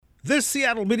This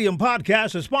Seattle Medium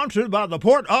podcast is sponsored by the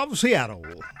Port of Seattle.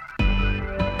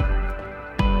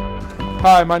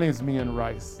 Hi, my name is Mian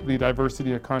Rice, the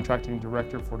Diversity and Contracting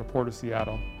Director for the Port of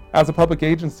Seattle. As a public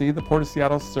agency, the Port of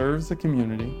Seattle serves the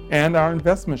community, and our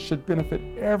investments should benefit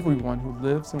everyone who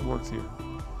lives and works here.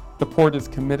 The Port is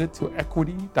committed to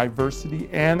equity, diversity,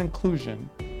 and inclusion,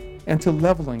 and to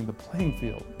leveling the playing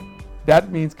field.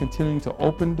 That means continuing to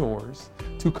open doors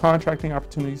to contracting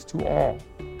opportunities to all,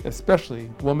 especially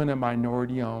women and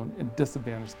minority-owned and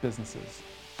disadvantaged businesses.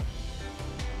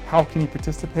 How can you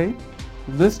participate?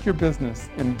 List your business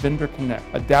in Vendor Connect,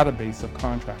 a database of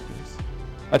contractors.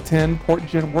 Attend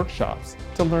PortGen workshops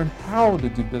to learn how to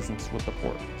do business with the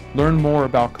Port. Learn more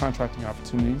about contracting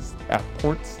opportunities at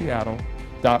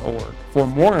portseattle.org. For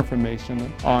more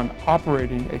information on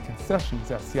operating a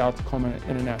concessions at Seattle-Tacoma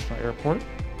International Airport,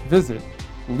 visit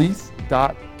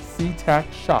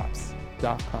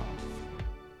lease.ctacshops.com.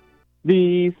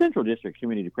 The Central District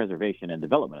Community Preservation and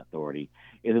Development Authority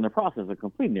is in the process of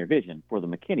completing their vision for the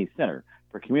McKinney Center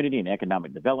for Community and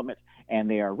Economic Development, and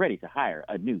they are ready to hire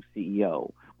a new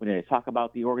CEO. We're going to talk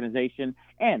about the organization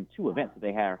and two events that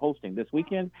they are hosting this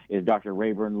weekend is Dr.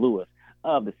 Rayburn Lewis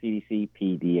of the CDC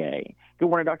PDA. Good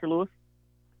morning, Dr. Lewis.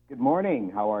 Good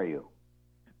morning. How are you?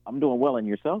 I'm doing well, and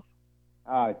yourself?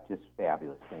 Just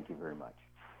fabulous. Thank you very much.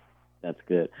 That's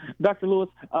good. Dr. Lewis,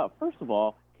 first of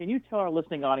all, can you tell our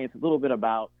listening audience a little bit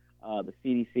about the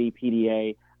CDC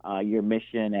PDA, your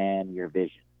mission and your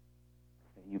vision?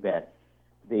 You bet.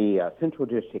 The Central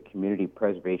District Community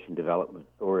Preservation Development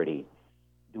Authority,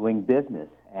 doing business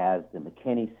as the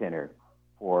McKinney Center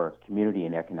for Community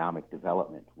and Economic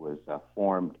Development, was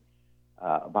formed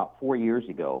about 4 years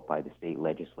ago by the state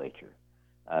legislature.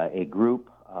 A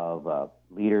group of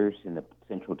leaders in the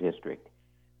Central District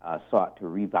sought to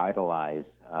revitalize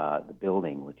the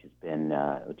building, which is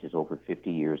over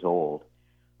 50 years old,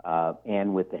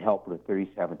 and with the help of the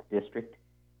 37th District,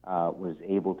 was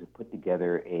able to put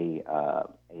together a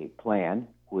plan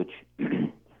which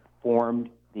formed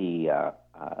the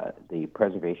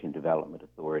Preservation Development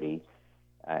Authority,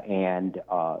 and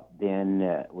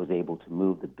then was able to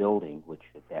move the building, which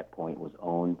at that point was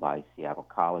owned by Seattle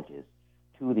Colleges,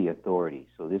 to the authority.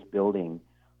 So this building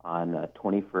on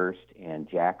 21st and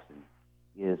Jackson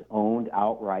is owned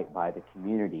outright by the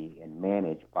community and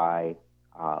managed by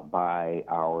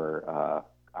our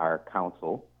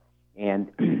council,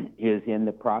 and is in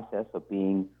the process of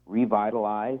being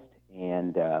revitalized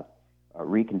and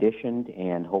reconditioned,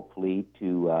 and hopefully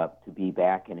to be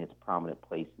back in its prominent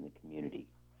place in the community.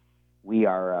 We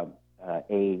are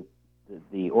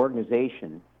the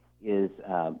organization is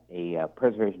a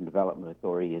Preservation Development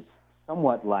Authority is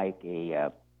somewhat like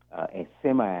a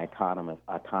semi-autonomous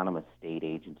state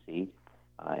agency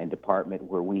and department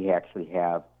where we actually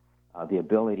have the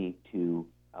ability to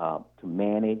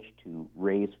manage, to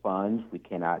raise funds. We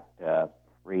cannot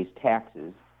raise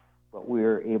taxes, but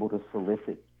we're able to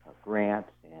solicit grants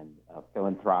and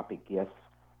philanthropic gifts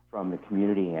from the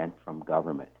community and from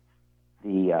government.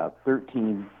 The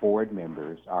 13 board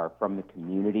members are from the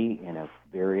community in a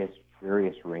various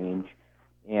range,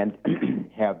 and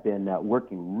have been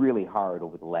working really hard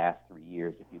over the last 3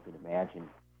 years, if you can imagine,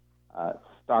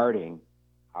 starting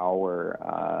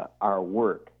our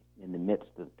work in the midst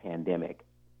of the pandemic.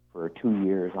 For 2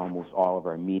 years, almost all of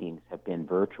our meetings have been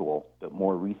virtual, but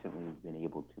more recently we've been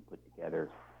able to put together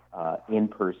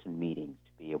in-person meetings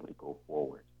to be able to go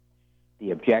forward.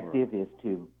 The objective is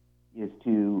to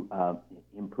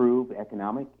improve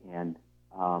economic and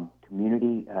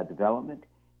community development,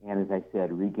 and as I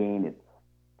said, regain its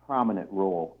prominent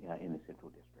role in the Central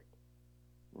District.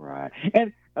 Right.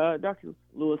 And Dr.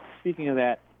 Lewis, speaking of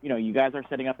that, you guys are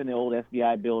setting up in the old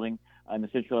SBI building in the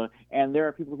Central, and there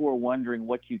are people who are wondering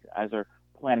what you guys are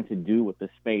planning to do with the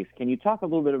space. Can you talk a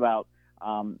little bit about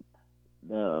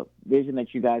the vision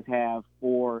that you guys have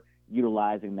for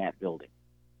utilizing that building?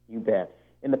 You bet.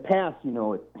 In the past,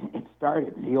 it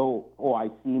started, the old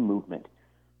OIC movement,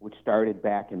 which started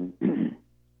back in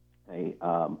the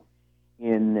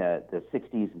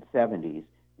 60s and 70s.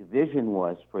 The vision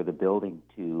was for the building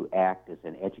to act as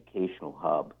an educational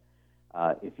hub,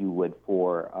 if you would,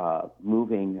 for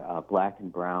moving black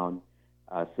and brown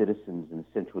citizens in the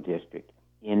Central District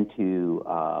into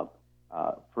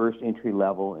first entry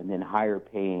level and then higher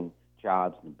paying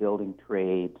jobs in the building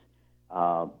trades,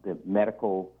 the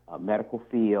medical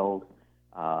field,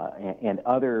 and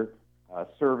other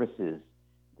services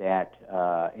that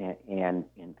and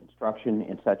in construction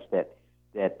and such that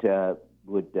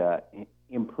would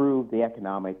improve the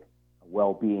economic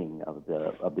well-being of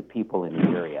the people in the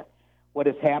area. What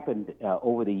has happened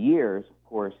over the years, of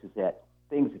course, is that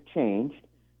things have changed.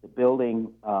 The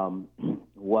building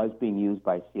was being used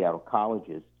by Seattle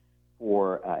colleges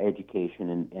for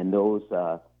education, and those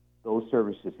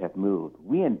services have moved.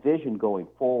 We envision going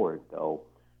forward, though,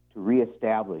 to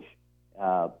reestablish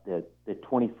the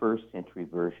 21st century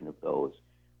version of those,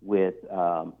 with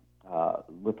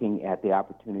looking at the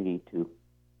opportunity to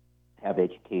have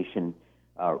education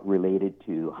related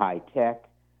to high tech,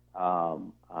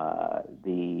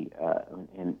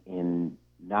 in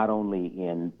not only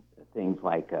in things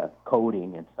like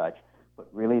coding and such, but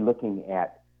really looking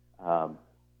at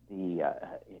the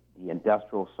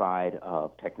industrial side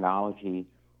of technology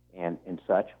and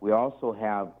such. We also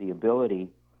have the ability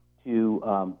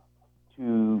to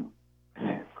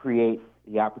create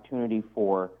the opportunity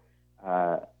for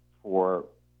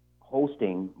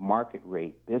hosting market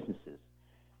rate businesses.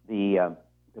 The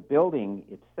building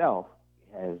itself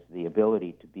has the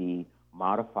ability to be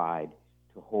modified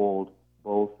to hold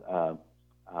both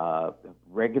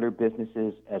regular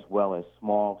businesses as well as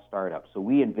small startups. So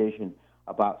we envision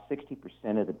about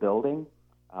 60% of the building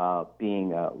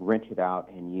being rented out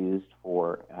and used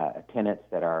for tenants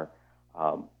that are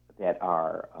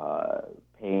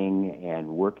paying and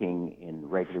working in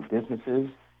regular businesses,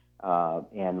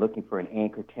 and looking for an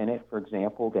anchor tenant, for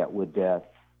example, that would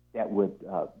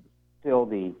fill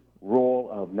the role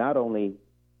of not only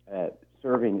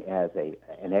serving as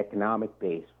an economic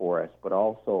base for us, but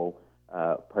also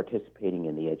participating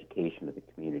in the education of the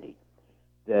community.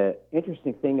 The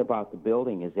interesting thing about the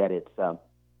building is that it's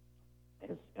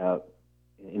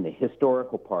in the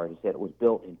historical part is that it was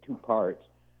built in two parts.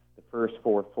 The first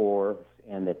 4 floors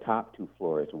and the top 2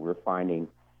 floors. We're finding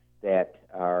that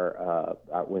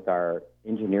with our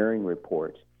engineering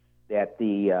reports that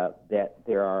that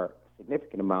there are a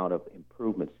significant amount of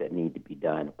improvements that need to be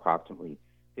done. Approximately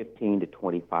 $15 to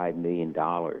 $25 million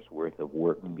worth of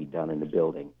work to be done in the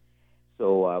building.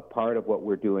 So part of what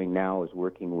we're doing now is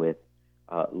working with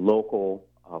local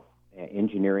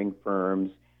engineering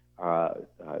firms, a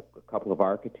couple of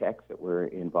architects that were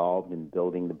involved in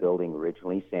building the building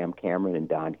originally, Sam Cameron and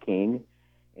Don King,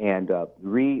 and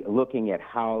looking at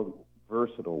how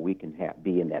versatile we can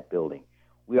be in that building.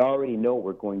 We already know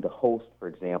we're going to host, for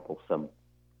example, some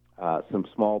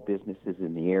small businesses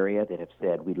in the area that have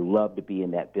said we'd love to be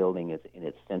in that building in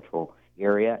its central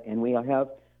area, and we have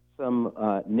some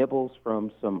nibbles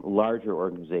from some larger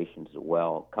organizations as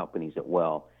well, companies as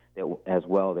well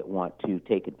that want to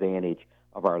take advantage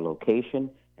of our location,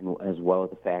 and as well as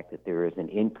the fact that there is an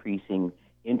increasing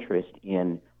interest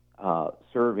in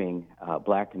serving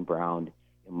black and brown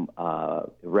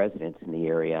residents in the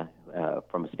area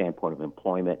from a standpoint of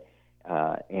employment,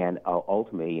 and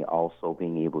ultimately also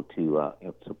being able to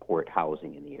support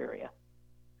housing in the area.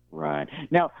 Right.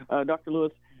 Now, Dr.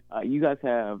 Lewis, you guys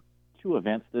have 2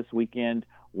 events this weekend,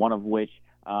 one of which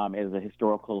is a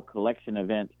historical collection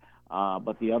event,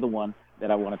 but the other one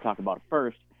that I want to talk about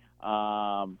first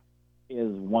is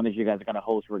one that you guys are going to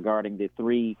host regarding the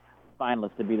 3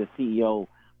 finalists to be the CEO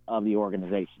of the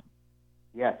organization.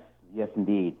 Yes,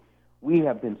 indeed. We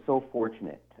have been so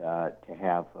fortunate to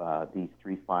have these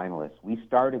 3 finalists. We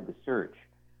started the search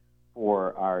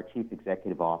for our chief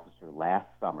executive officer last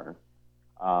summer,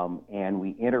 and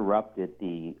we interrupted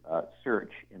the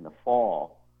search in the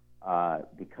fall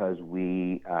because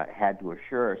we had to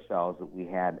assure ourselves that we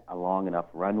had a long enough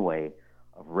runway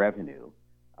of revenue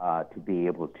to be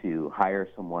able to hire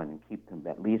someone and keep them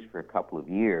at least for a couple of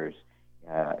years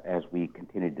as we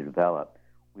continue to develop.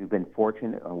 We've been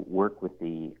fortunate to work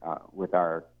with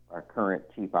our current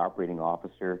chief operating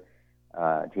officer,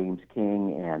 James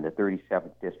King, and the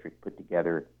 37th district put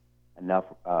together enough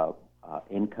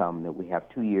income that we have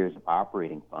 2 years of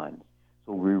operating funds.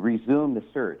 So we resumed the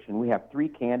search, and we have 3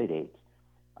 candidates.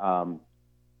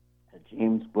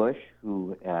 James Bush,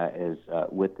 who is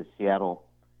with the Seattle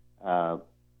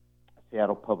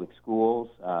Public Schools,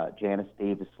 Janice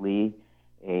Davis Lee,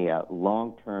 a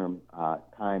long-term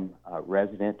time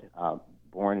resident,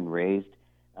 born and raised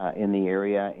in the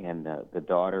area, and the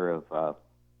daughter of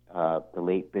the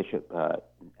late Bishop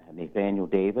Nathaniel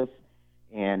Davis,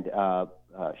 and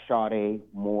Sade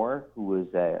Moore, who is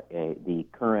the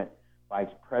current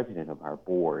vice president of our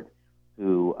board,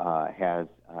 who has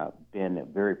been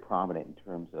very prominent in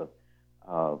terms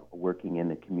of working in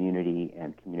the community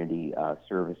and community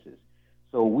services.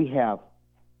 So we have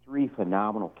 3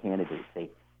 phenomenal candidates.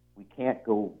 We can't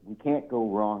go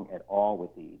wrong at all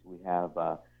with these. We have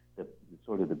the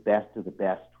sort of the best of the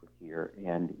best here,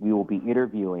 and we will be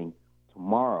interviewing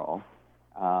tomorrow,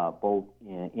 both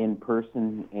in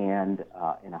person and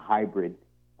in a hybrid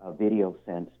video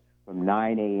sense, from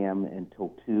 9 a.m.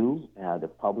 until 2. The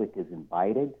public is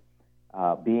invited.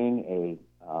 Being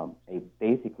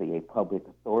basically a public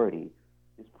authority,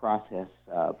 this process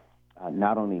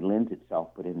not only lends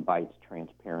itself but invites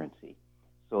transparency.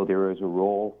 So there is a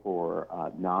role for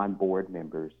non-board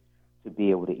members to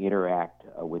be able to interact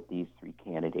with these three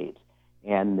candidates.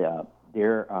 And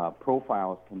their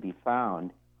profiles can be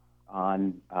found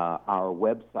on our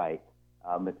website,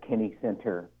 McKinney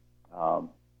Center,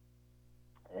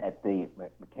 at the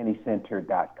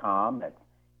McKinneyCenter.com. That's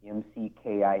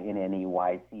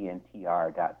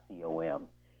McKinneyCenter.com.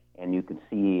 And you can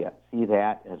see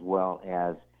that as well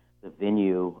as the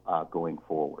venue going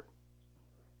forward.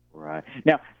 Right.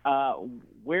 Now,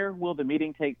 where will the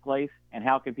meeting take place, and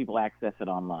how can people access it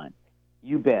online?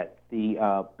 You bet.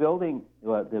 The building,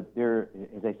 as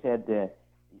I said, the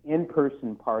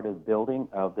in-person part of the building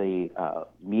of the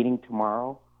meeting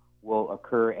tomorrow will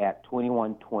occur at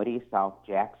 2120 South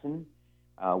Jackson,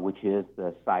 which is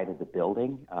the site of the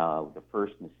building. The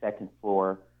first and the second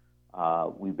floor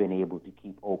we've been able to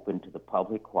keep open to the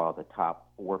public, while the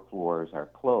top 4 floors are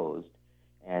closed.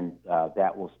 And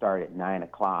that will start at 9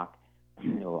 o'clock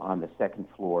on the second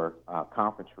floor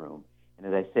conference room. And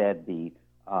as I said, the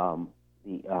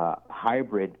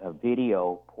hybrid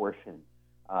video portion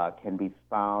can be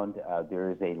found. There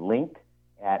is a link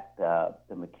at the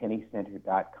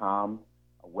McKinneyCenter.com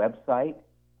website,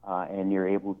 and you're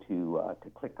able to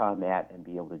click on that and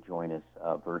be able to join us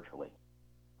virtually.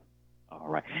 All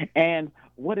right. And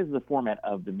what is the format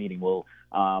of the meeting? Will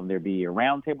there be a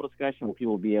roundtable discussion? Will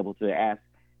people be able to ask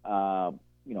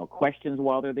questions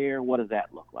while they're there? What does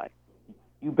that look like?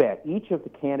 You bet. Each of the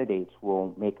candidates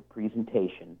will make a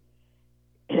presentation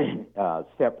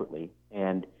separately,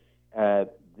 and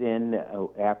then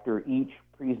after each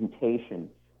presentation,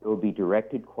 there will be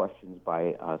directed questions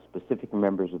by specific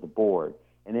members of the board,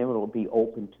 and then it will be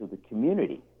open to the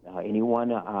community. There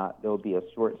will be a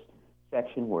short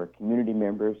section where community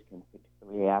members can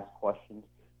particularly ask questions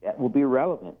that will be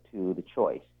relevant to the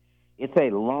choice. It's a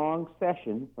long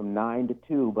session from 9 to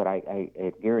 2, but I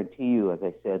guarantee you, as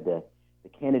I said, the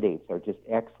candidates are just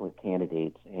excellent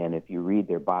candidates, and if you read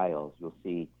their bios, you'll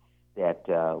see that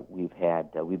we've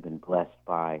been blessed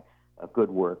by good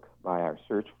work by our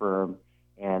search firm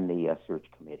and the search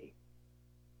committee.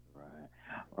 Right.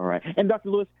 All right. And Dr.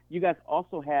 Lewis, you guys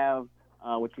also have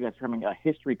what you guys are terming a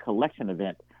history collection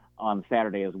event on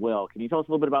Saturday as well. Can you tell us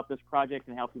a little bit about this project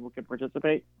and how people can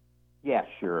participate? Yeah,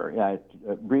 sure.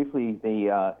 Briefly,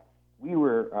 we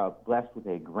were blessed with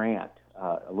a grant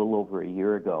a little over a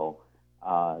year ago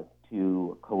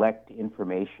to collect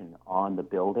information on the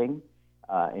building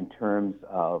in terms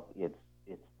of its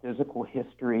physical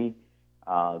history,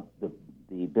 the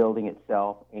building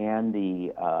itself, and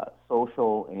the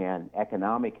social and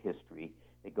economic history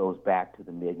that goes back to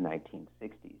the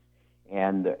mid-1960s.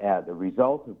 And the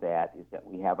result of that is that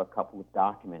we have a couple of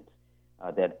documents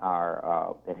that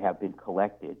have been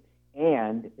collected,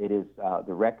 and it is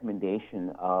the recommendation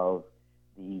of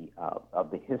the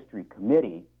history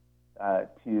committee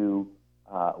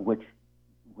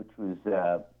which was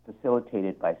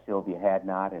facilitated by Sylvia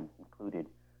Hadnot and included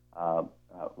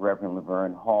Reverend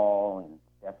Laverne Hall and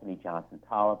Stephanie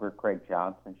Johnson-Tolliver, Craig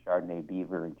Johnson, Chardonnay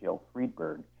Beaver, and Jill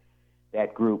Friedberg.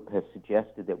 That group has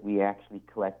suggested that we actually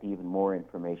collect even more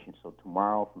information. So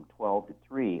tomorrow from 12 to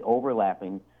 3,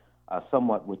 overlapping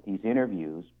somewhat with these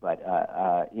interviews, but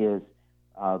is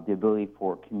the ability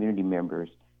for community members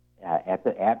at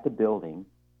the building,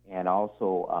 and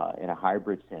also in a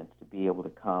hybrid sense, to be able to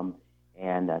come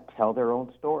and tell their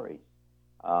own stories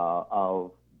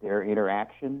of their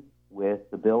interaction with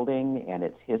the building and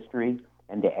its history,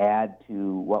 and to add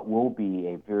to what will be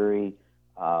a very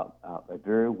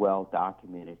well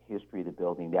documented history of the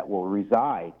building that will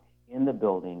reside in the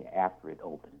building after it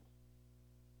opens.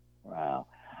 Wow.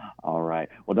 All right.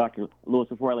 Well, Dr. Lewis,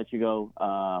 before I let you go,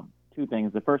 2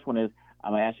 things. The first one is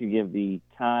I'm going to ask you to give the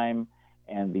time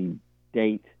and the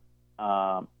date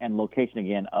and location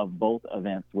again of both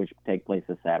events, which take place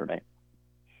this Saturday.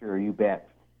 Sure, you bet.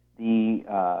 The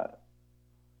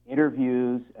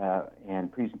interviews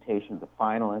and presentation of the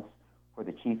finalists for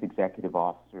the chief executive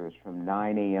officers from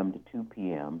 9 a.m. to 2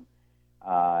 p.m.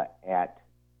 At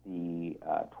the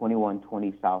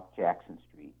 2120 South Jackson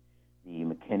Street, the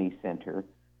McKinney Center,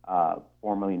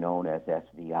 formerly known as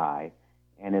SVI,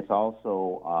 and it's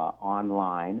also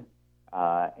online,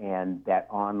 and that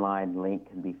online link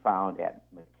can be found at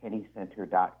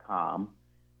McKinneyCenter.com,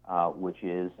 which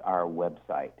is our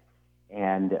website.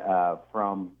 And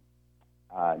from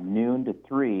noon to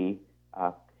 3,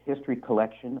 history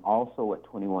collection, also at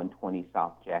 2120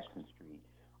 South Jackson Street.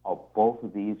 Both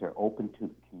of these are open to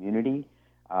the community,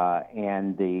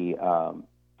 and the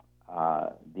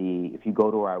If you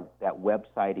go to that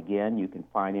website again, you can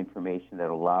find information that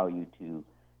will allow you to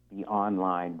be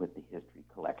online with the history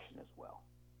collection as well.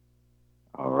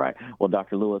 All right. Well,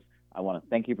 Dr. Lewis, I want to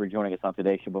thank you for joining us on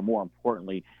today's show, but more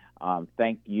importantly,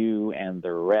 thank you and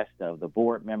the rest of the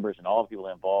board members and all the people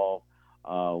involved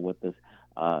with this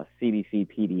CDC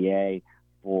PDA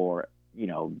for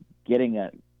getting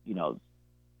us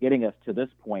to this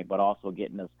point, but also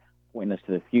pointing us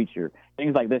to the future.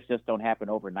 Things like this just don't happen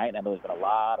overnight. I know there's been a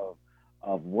lot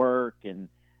of work and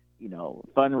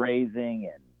fundraising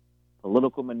and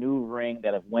political maneuvering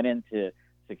that have went into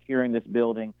securing this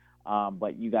building,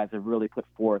 but you guys have really put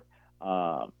forth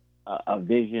a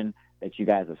vision that you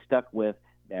guys have stuck with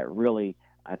that really,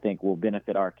 I think, will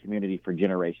benefit our community for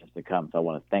generations to come. So I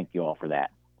want to thank you all for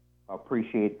that. I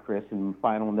appreciate it, Chris. And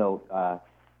final note,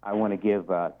 I want to give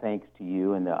thanks to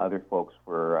you and the other folks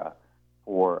for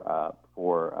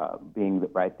being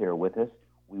right there with us.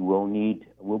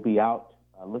 We'll be out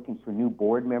looking for new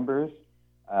board members.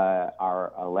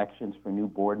 Our elections for new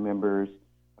board members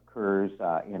occurs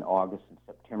in August and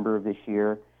September of this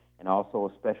year. And also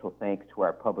a special thanks to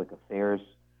our public affairs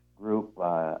group.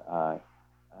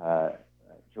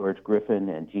 George Griffin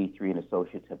and G3 and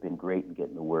Associates have been great in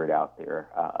getting the word out there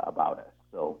about us.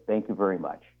 So thank you very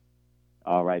much.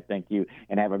 All right, thank you,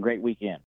 and have a great weekend.